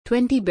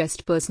20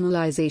 Best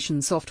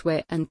Personalization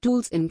Software and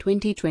Tools in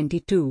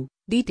 2022.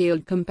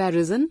 Detailed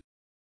comparison.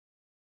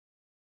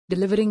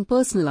 Delivering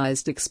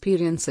personalized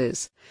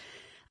experiences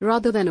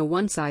rather than a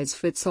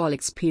one-size-fits-all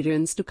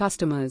experience to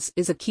customers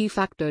is a key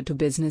factor to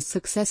business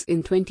success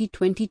in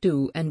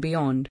 2022 and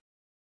beyond.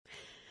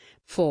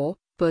 4.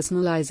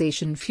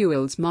 Personalization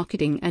fuels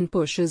marketing and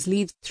pushes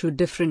leads through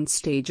different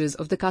stages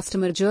of the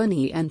customer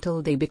journey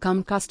until they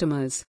become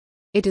customers.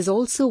 It is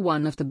also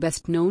one of the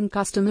best-known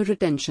customer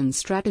retention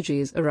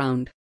strategies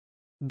around.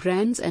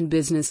 Brands and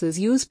businesses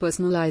use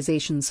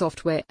personalization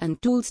software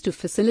and tools to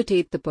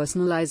facilitate the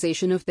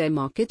personalization of their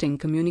marketing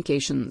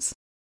communications.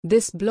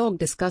 This blog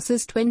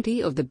discusses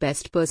 20 of the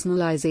best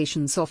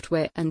personalization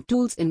software and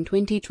tools in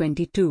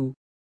 2022.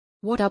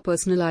 What are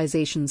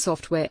personalization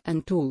software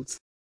and tools?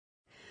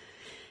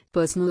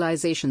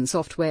 Personalization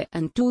software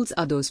and tools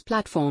are those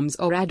platforms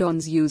or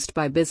add-ons used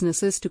by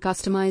businesses to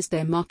customize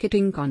their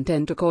marketing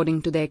content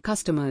according to their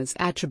customers'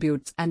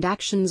 attributes and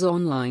actions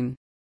online.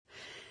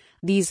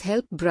 These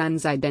help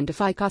brands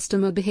identify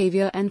customer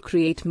behavior and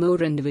create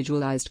more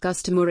individualized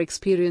customer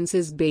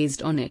experiences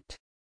based on it.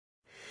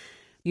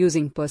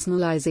 Using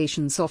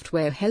personalization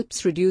software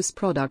helps reduce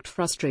product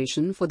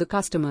frustration for the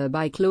customer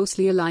by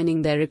closely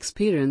aligning their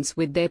experience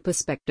with their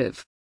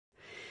perspective.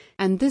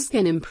 And this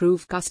can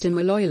improve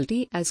customer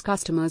loyalty as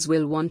customers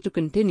will want to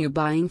continue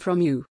buying from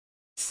you.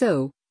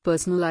 So,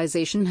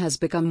 personalization has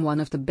become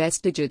one of the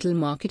best digital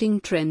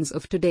marketing trends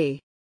of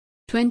today.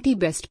 20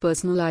 Best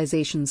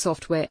Personalization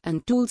Software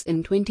and Tools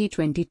in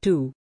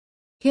 2022.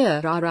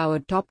 Here are our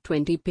top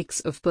 20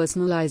 picks of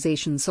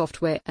personalization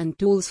software and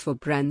tools for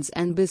brands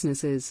and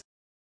businesses.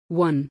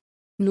 1.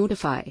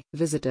 Notify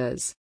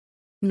Visitors.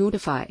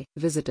 Notify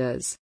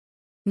Visitors.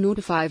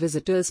 Notify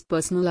Visitors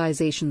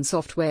personalization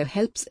software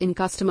helps in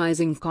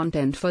customizing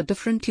content for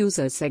different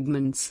user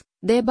segments,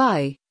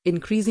 thereby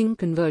increasing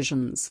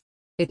conversions.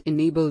 It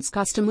enables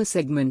customer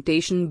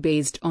segmentation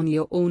based on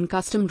your own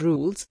custom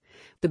rules,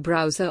 the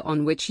browser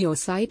on which your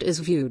site is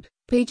viewed,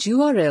 page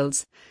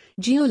URLs,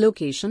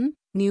 geolocation,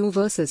 new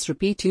versus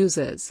repeat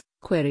users,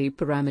 query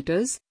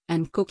parameters,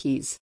 and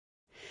cookies.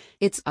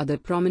 Its other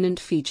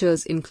prominent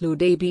features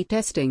include A/B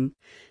testing,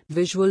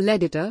 visual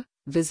editor,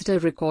 visitor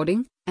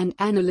recording, and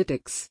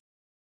analytics.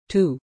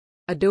 2.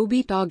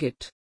 Adobe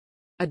Target.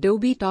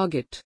 Adobe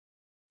Target.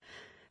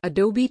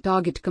 Adobe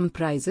Target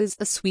comprises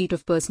a suite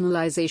of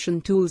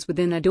personalization tools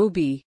within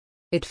Adobe.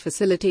 It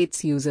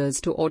facilitates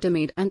users to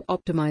automate and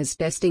optimize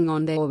testing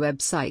on their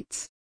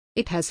websites.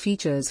 It has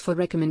features for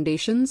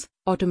recommendations,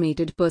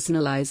 automated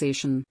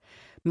personalization,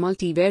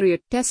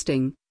 multivariate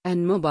testing,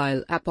 and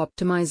mobile app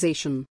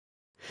optimization.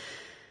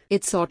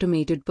 Its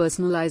automated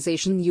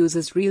personalization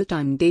uses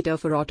real-time data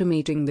for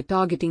automating the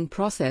targeting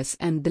process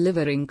and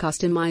delivering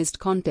customized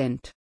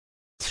content.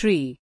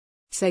 3.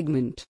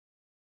 Segment.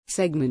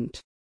 Segment.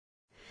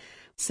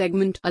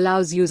 Segment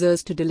allows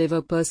users to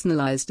deliver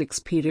personalized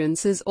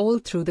experiences all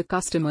through the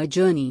customer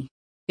journey.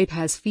 It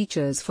has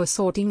features for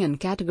sorting and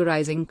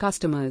categorizing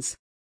customers.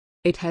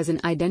 It has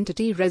an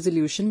identity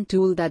resolution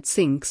tool that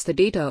syncs the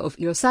data of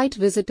your site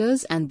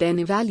visitors and then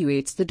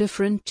evaluates the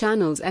different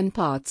channels and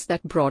paths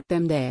that brought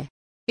them there.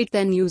 It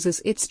then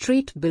uses its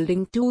trait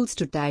building tools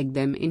to tag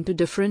them into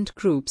different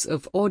groups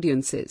of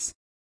audiences.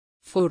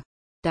 4.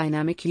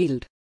 Dynamic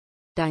Yield.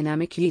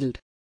 Dynamic Yield.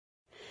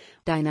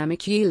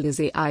 Dynamic Yield is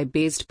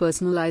AI-based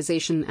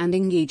personalization and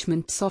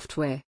engagement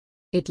software.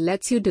 It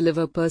lets you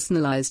deliver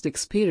personalized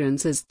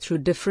experiences through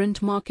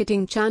different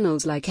marketing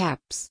channels like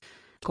apps,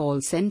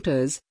 call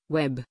centers,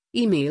 web,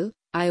 email,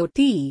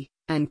 IoT,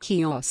 and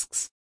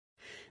kiosks.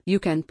 You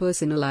can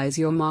personalize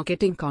your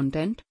marketing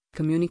content,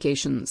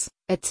 communications,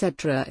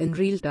 etc. in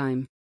real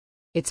time.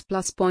 Its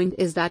plus point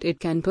is that it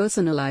can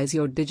personalize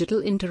your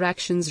digital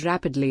interactions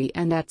rapidly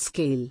and at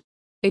scale.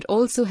 It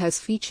also has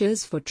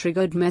features for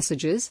triggered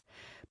messages,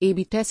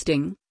 A/B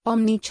testing,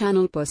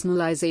 omni-channel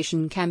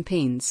personalization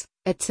campaigns,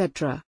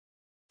 etc.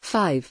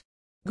 5.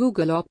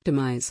 Google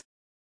Optimize.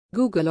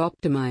 Google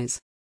Optimize.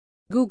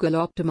 Google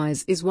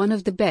Optimize is one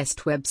of the best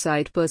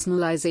website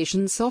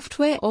personalization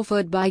software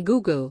offered by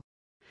Google.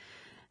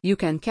 You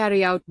can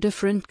carry out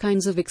different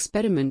kinds of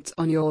experiments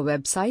on your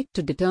website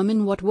to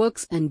determine what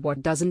works and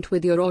what doesn't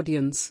with your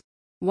audience.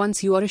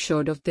 Once you are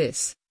assured of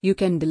this, you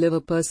can deliver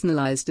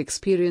personalized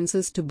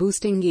experiences to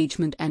boost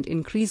engagement and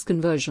increase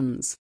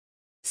conversions.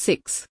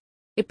 6.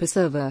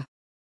 Episerver.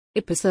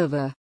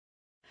 Episerver.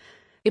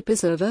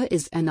 Episerver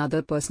is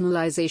another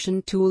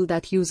personalization tool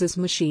that uses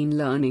machine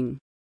learning.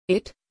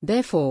 It,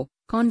 therefore,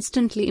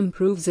 constantly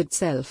improves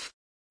itself.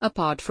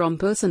 Apart from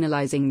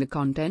personalizing the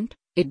content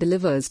it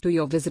delivers to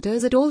your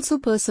visitors, it also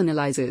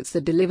personalizes the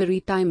delivery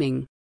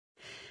timing.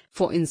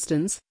 For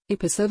instance,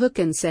 Episerver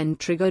can send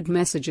triggered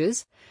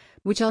messages,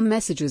 which are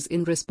messages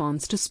in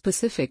response to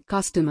specific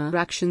customer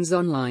actions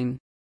online.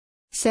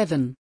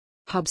 7.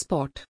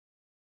 HubSpot.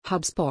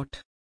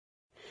 HubSpot.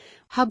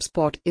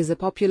 HubSpot is a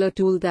popular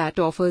tool that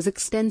offers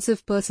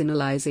extensive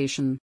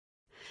personalization.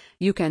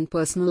 You can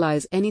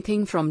personalize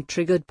anything from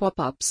triggered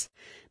pop-ups,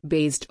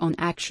 based on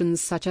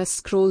actions such as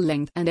scroll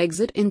length and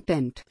exit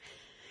intent,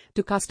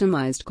 to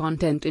customized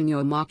content in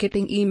your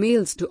marketing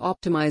emails to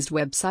optimized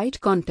website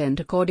content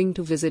according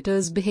to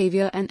visitors'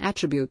 behavior and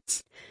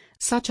attributes,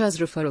 such as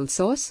referral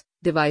source,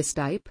 device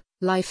type,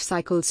 life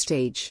cycle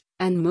stage,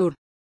 and more.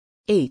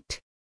 8.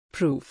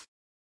 Proof.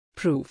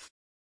 Proof.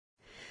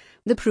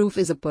 The Proof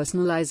is a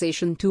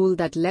personalization tool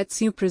that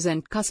lets you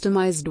present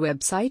customized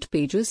website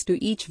pages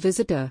to each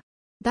visitor.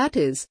 That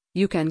is,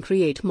 you can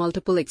create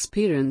multiple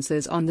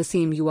experiences on the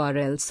same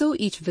URL so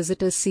each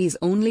visitor sees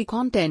only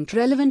content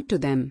relevant to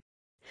them.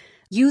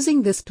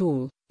 Using this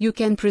tool, you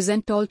can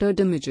present altered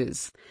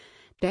images,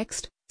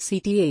 text,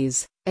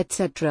 CTAs,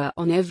 etc.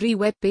 on every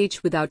web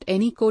page without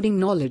any coding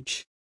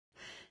knowledge.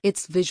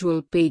 Its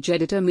visual page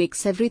editor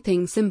makes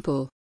everything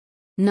simple.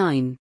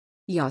 9.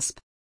 YUSP.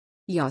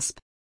 YUSP.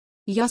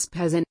 YUSP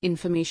has an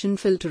information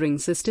filtering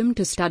system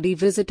to study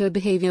visitor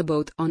behavior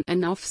both on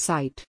and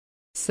off-site.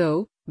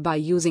 So, by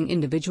using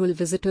individual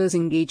visitors'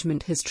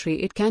 engagement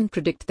history, it can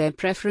predict their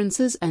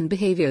preferences and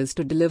behaviors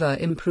to deliver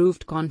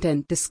improved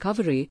content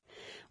discovery,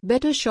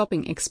 better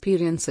shopping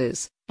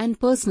experiences, and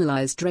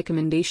personalized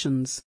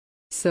recommendations.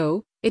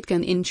 So, it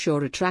can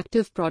ensure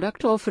attractive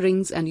product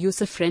offerings and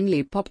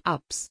user-friendly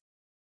pop-ups.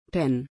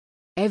 10.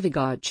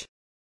 Avigage.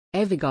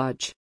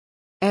 Avigage.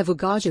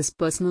 Avigage is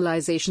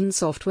personalization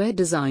software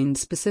designed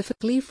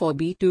specifically for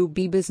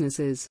B2B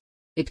businesses.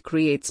 It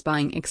creates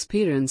buying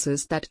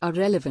experiences that are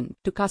relevant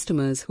to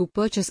customers who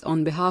purchase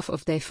on behalf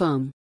of their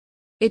firm.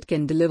 It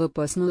can deliver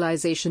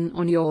personalization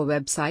on your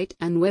website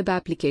and web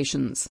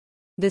applications.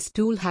 This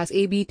tool has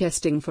A/B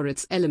testing for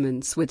its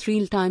elements with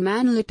real-time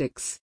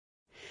analytics.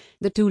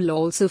 The tool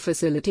also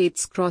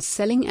facilitates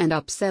cross-selling and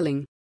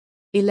upselling.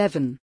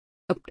 11.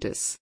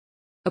 Aptus.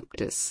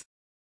 Aptus.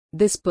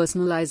 This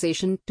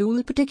personalization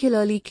tool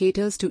particularly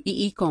caters to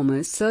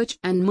e-commerce search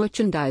and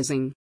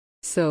merchandising.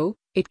 So,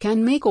 it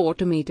can make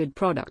automated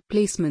product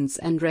placements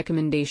and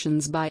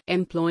recommendations by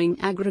employing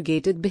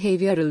aggregated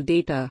behavioral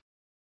data.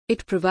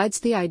 It provides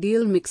the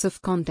ideal mix of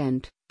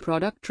content,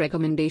 product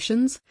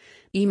recommendations,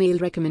 email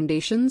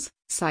recommendations,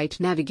 site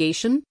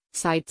navigation,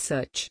 site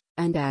search,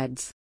 and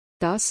ads.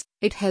 Thus,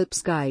 it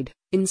helps guide,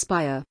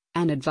 inspire,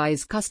 and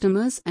advise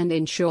customers and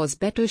ensures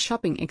better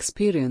shopping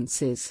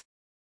experiences.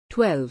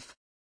 12.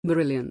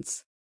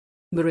 Brilliance.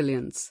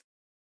 Brilliance.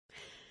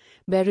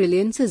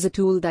 Brilliance is a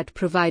tool that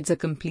provides a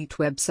complete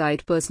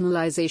website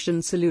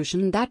personalization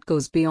solution that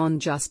goes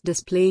beyond just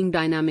displaying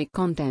dynamic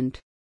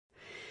content.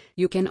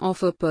 You can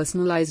offer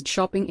personalized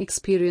shopping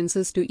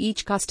experiences to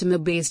each customer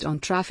based on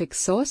traffic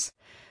source,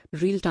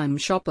 real-time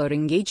shopper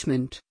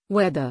engagement,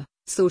 weather,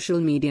 social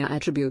media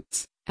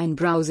attributes, and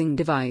browsing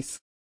device.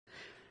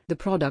 The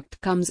product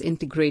comes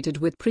integrated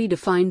with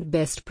predefined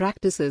best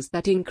practices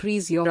that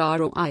increase your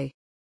ROI.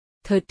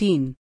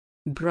 13.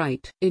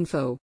 Bright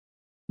Info.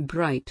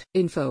 Bright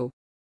Info.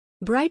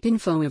 Bright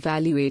Info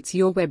evaluates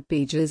your web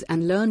pages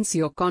and learns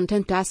your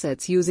content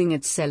assets using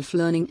its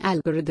self-learning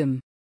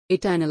algorithm.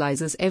 It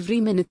analyzes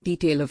every minute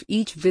detail of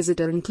each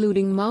visitor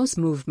including mouse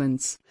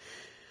movements,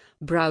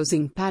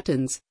 browsing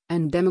patterns,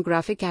 and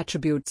demographic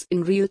attributes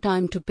in real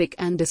time to pick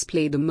and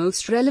display the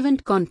most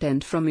relevant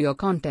content from your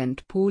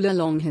content pool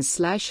along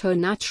his/her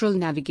natural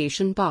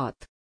navigation path.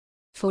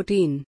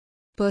 14.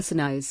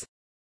 Personalize.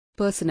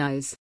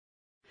 Personalize.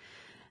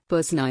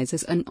 Personalize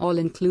is an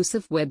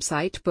all-inclusive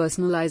website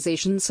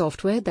personalization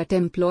software that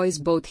employs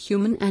both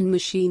human and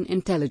machine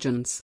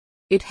intelligence.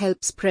 It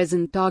helps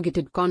present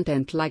targeted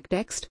content like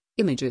text,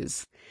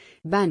 images,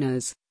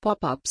 banners,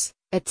 pop-ups,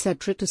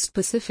 etc. to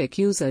specific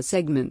user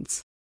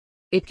segments.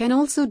 It can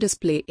also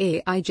display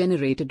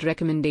AI-generated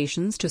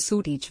recommendations to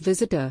suit each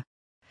visitor.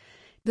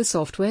 The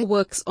software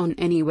works on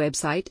any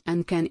website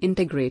and can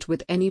integrate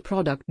with any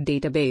product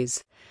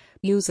database,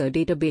 user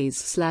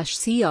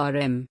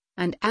database/CRM,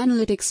 and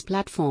analytics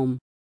platform.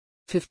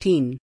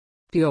 15.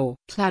 Pure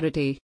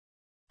Clarity.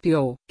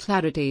 Pure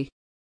Clarity.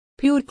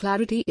 Pure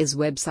Clarity is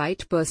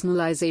website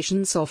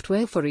personalization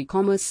software for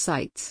e-commerce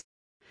sites.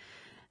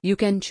 You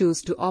can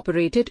choose to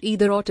operate it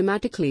either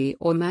automatically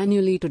or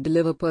manually to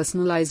deliver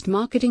personalized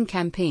marketing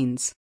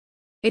campaigns.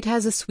 It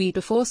has a suite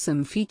of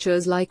awesome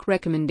features like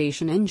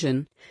recommendation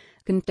engine,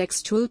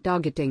 contextual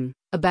targeting,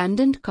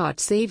 abandoned cart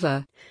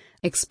saver,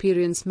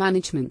 experience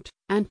management,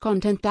 and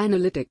content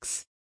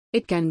analytics.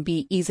 It can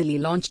be easily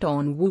launched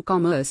on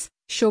WooCommerce,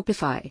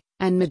 Shopify,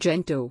 and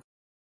Magento.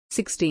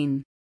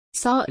 16.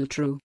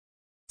 Saaltru.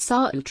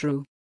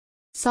 Saaltru.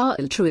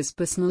 Saaltru is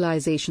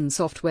personalization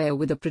software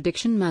with a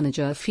prediction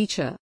manager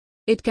feature.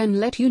 It can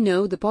let you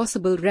know the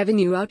possible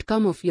revenue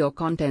outcome of your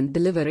content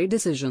delivery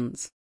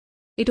decisions.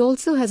 It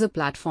also has a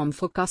platform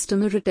for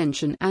customer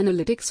retention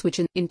analytics which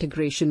in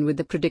integration with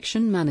the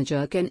prediction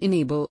manager can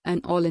enable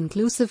an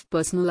all-inclusive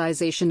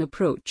personalization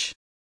approach.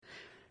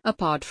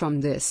 Apart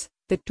from this,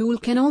 the tool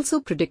can also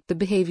predict the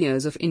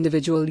behaviors of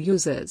individual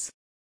users.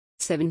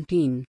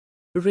 17.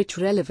 Rich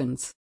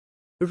Relevance.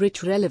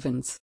 Rich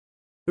Relevance.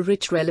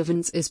 Rich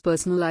Relevance is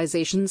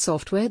personalization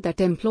software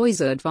that employs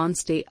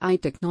advanced AI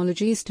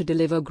technologies to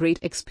deliver great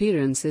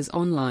experiences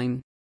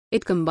online.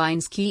 It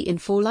combines key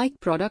info like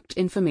product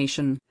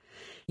information,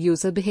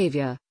 user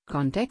behavior,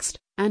 context,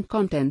 and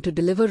content to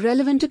deliver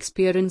relevant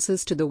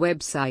experiences to the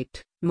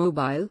website,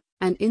 mobile,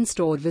 and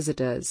in-store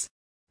visitors.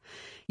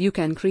 You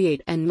can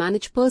create and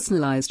manage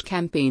personalized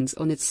campaigns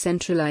on its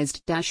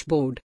centralized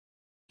dashboard.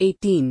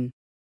 18.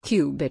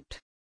 Qubit.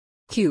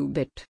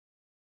 Qubit.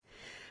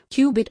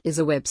 Qubit is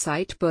a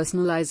website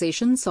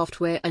personalization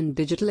software and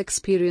digital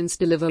experience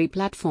delivery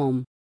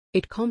platform.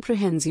 It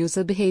comprehends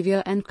user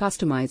behavior and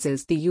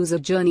customizes the user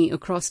journey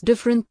across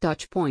different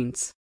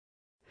touchpoints.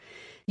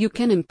 You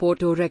can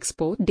import or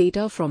export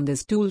data from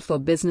this tool for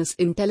business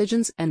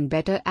intelligence and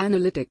better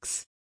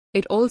analytics.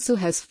 It also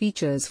has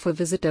features for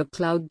visitor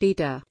cloud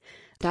data,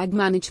 tag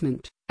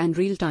management, and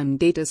real-time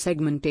data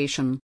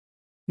segmentation.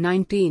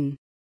 19.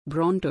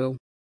 Bronto.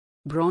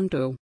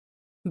 Bronto.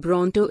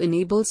 Bronto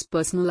enables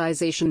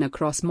personalization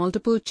across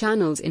multiple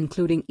channels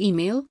including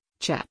email,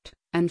 chat,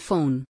 and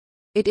phone.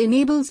 It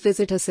enables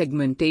visitor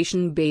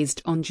segmentation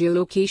based on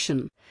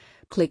geolocation,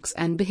 clicks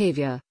and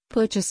behavior,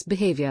 purchase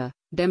behavior,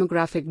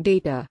 demographic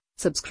data,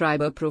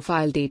 subscriber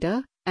profile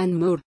data, and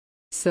more.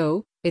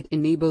 So, it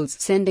enables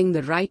sending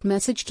the right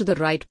message to the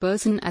right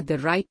person at the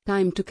right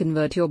time to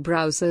convert your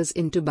browsers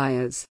into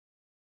buyers.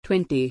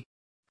 20.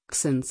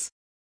 Xsense.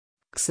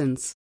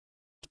 Xsense.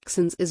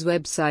 Xsense is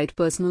website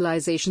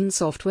personalization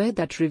software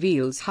that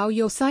reveals how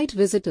your site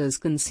visitors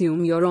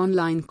consume your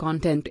online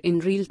content in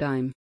real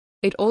time.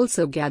 It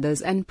also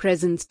gathers and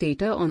presents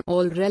data on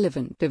all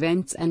relevant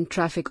events and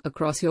traffic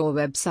across your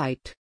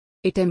website.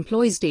 It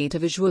employs data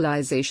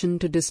visualization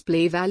to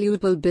display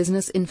valuable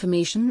business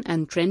information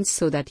and trends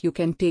so that you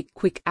can take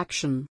quick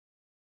action.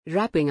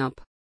 Wrapping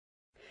up.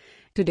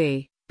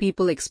 Today,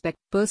 people expect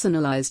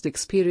personalized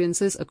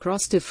experiences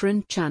across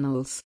different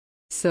channels.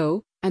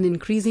 So, an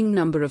increasing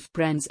number of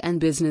brands and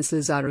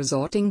businesses are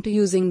resorting to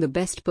using the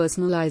best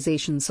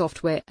personalization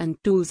software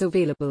and tools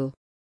available.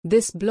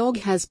 This blog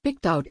has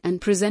picked out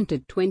and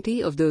presented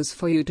 20 of those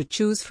for you to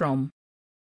choose from.